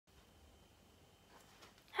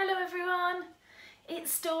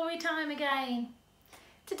it's story time again.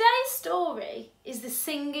 Today's story is The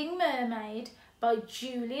Singing Mermaid by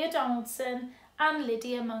Julia Donaldson and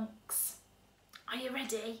Lydia Monks. Are you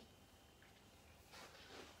ready?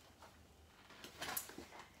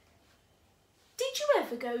 Did you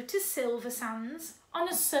ever go to Silver Sands on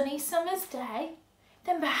a sunny summer's day?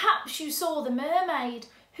 Then perhaps you saw the mermaid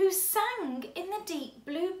who sang in the deep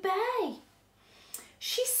blue bay.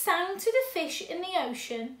 She sang to the fish in the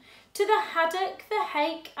ocean, to the haddock, the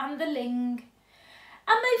hake and the ling.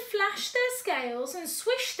 And they flashed their scales and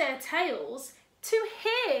swished their tails to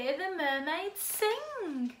hear the mermaid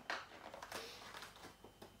sing.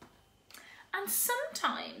 And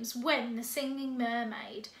sometimes when the singing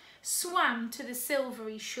mermaid swam to the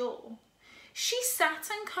silvery shore, she sat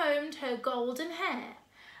and combed her golden hair,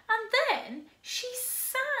 and then she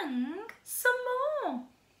sang some more.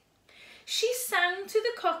 She sang to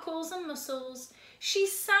the cockles and mussels, she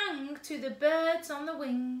sang to the birds on the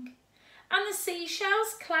wing, and the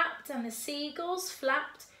seashells clapped and the seagulls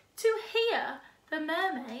flapped to hear the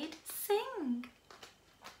mermaid sing.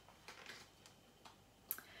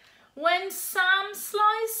 When Sam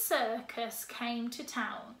Sly's circus came to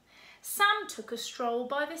town, Sam took a stroll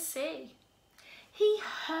by the sea. He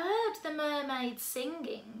heard the mermaid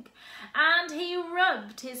singing and he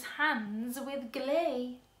rubbed his hands with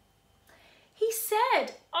glee. He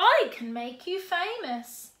said, "I can make you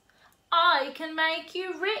famous. I can make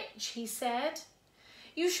you rich," he said.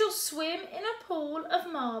 "You shall swim in a pool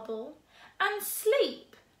of marble and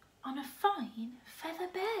sleep on a fine feather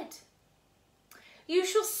bed. You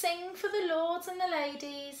shall sing for the lords and the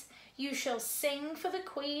ladies. You shall sing for the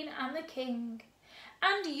queen and the king.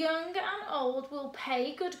 And young and old will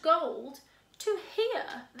pay good gold to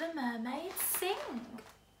hear the mermaid sing."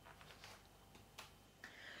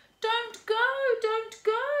 "Don't go,"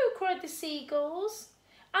 cried the seagulls.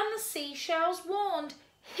 And the seashells warned,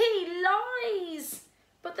 "He lies."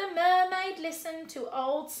 But the mermaid listened to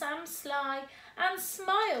old Sam Sly and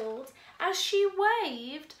smiled as she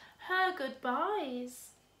waved her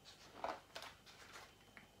goodbyes.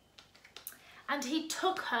 And he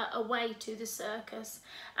took her away to the circus,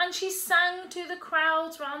 and she sang to the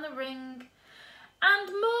crowds round the ring.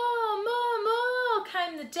 And more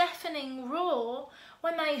came the deafening roar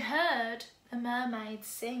when they heard the mermaid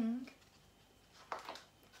sing.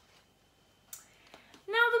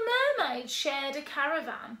 Now the mermaid shared a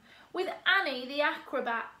caravan with Annie the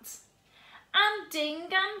acrobat, and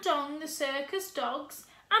Ding and Dong the circus dogs,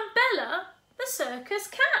 and Bella the circus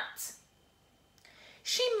cat.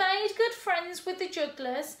 She made good friends with the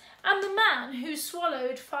jugglers and the man who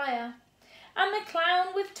swallowed fire, and the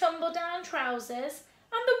clown with tumble-down trousers,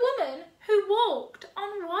 and the woman who walked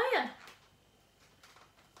on wire.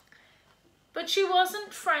 But she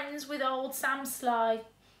wasn't friends with old Sam Sly.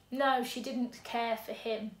 No, she didn't care for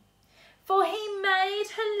him, for he made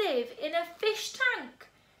her live in a fish tank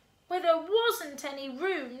where there wasn't any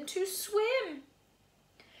room to swim.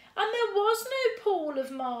 And there was no pool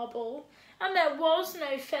of marble, and there was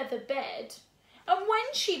no feather bed. And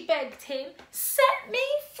when she begged him, "Set me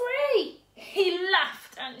free," he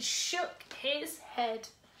laughed and shook his head.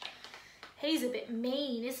 He's a bit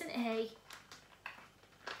mean, isn't he?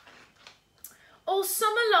 All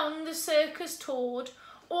summer long the circus toured,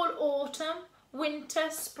 all autumn, winter,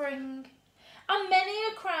 spring, and many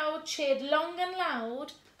a crowd cheered long and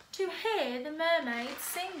loud to hear the mermaid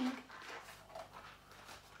sing.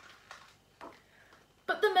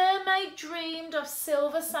 But the mermaid dreamed of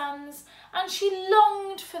silver sands, and she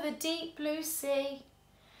longed for the deep blue sea.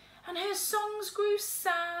 And her songs grew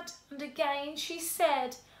sad, and again she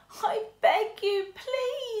said, "I beg you,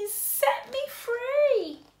 please set me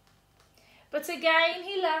free." But again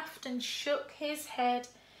he laughed and shook his head,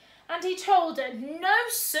 and he told her, "No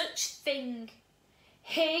such thing.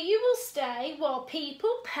 Here you will stay while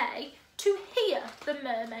people pay to hear the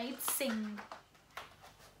mermaid sing."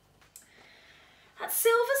 At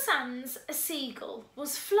Silver Sands a seagull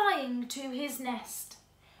was flying to his nest,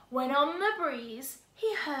 when on the breeze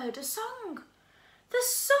he heard a song, the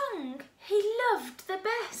song he loved the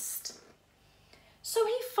best. So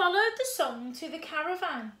he followed the song to the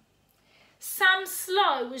caravan. Sam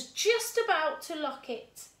Sly was just about to lock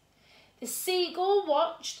it. The seagull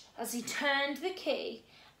watched as he turned the key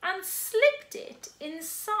and slipped it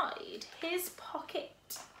inside his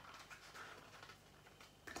pocket.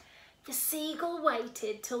 The seagull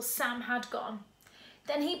waited till Sam had gone.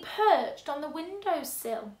 Then he perched on the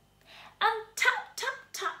windowsill and tap, tap,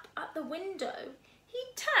 tap at the window. He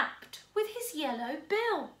tapped with his yellow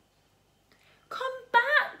bill. Come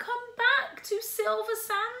back to Silver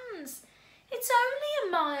Sands. It's only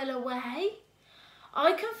a mile away.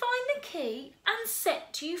 I can find the key and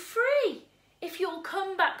set you free if you'll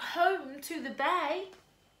come back home to the bay.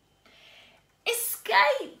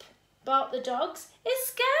 Escape, barked the dogs.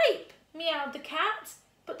 Escape, meowed the cat.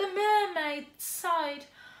 But the mermaid sighed.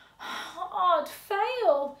 Odd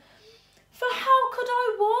fail, for how could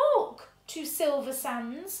I walk to Silver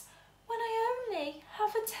Sands when I only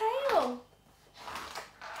have a tail?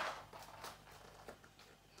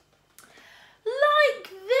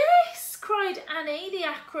 Like this, cried Annie the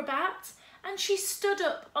acrobat, and she stood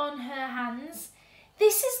up on her hands.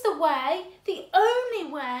 This is the way, the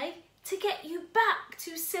only way, to get you back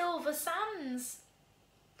to Silver Sands.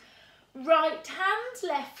 Right hand,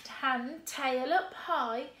 left hand, tail up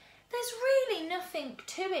high, there's really nothing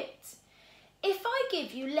to it. If I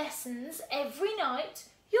give you lessons every night,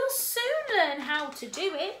 you'll soon learn how to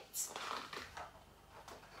do it.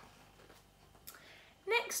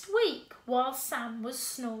 Next week, while Sam was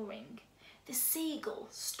snoring, the seagull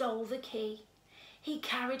stole the key. He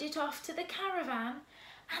carried it off to the caravan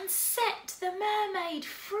and set the mermaid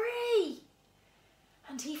free.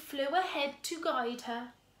 And he flew ahead to guide her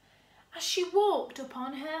as she walked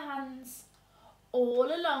upon her hands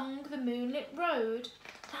all along the moonlit road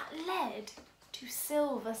that led to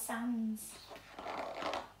Silver Sands.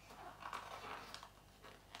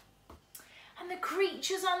 And the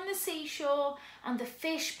creatures on the seashore and the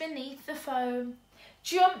fish beneath the foam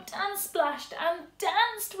jumped and splashed and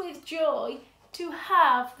danced with joy to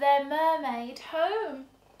have their mermaid home.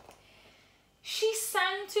 She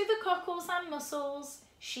sang to the cockles and mussels,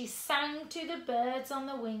 she sang to the birds on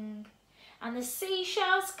the wing, and the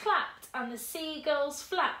seashells clapped and the seagulls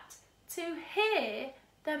flapped to hear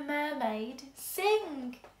the mermaid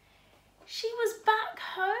sing. She was back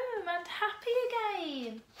home and happy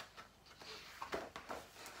again.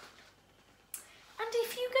 And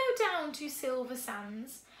if you go down to Silver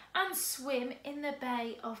Sands and swim in the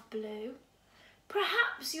Bay of Blue,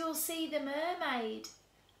 perhaps you'll see the mermaid,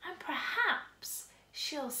 and perhaps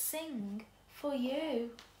she'll sing for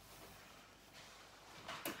you.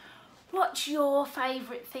 What's your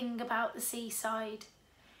favourite thing about the seaside?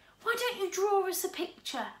 Why don't you draw us a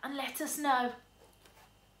picture and let us know?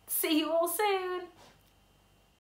 See you all soon.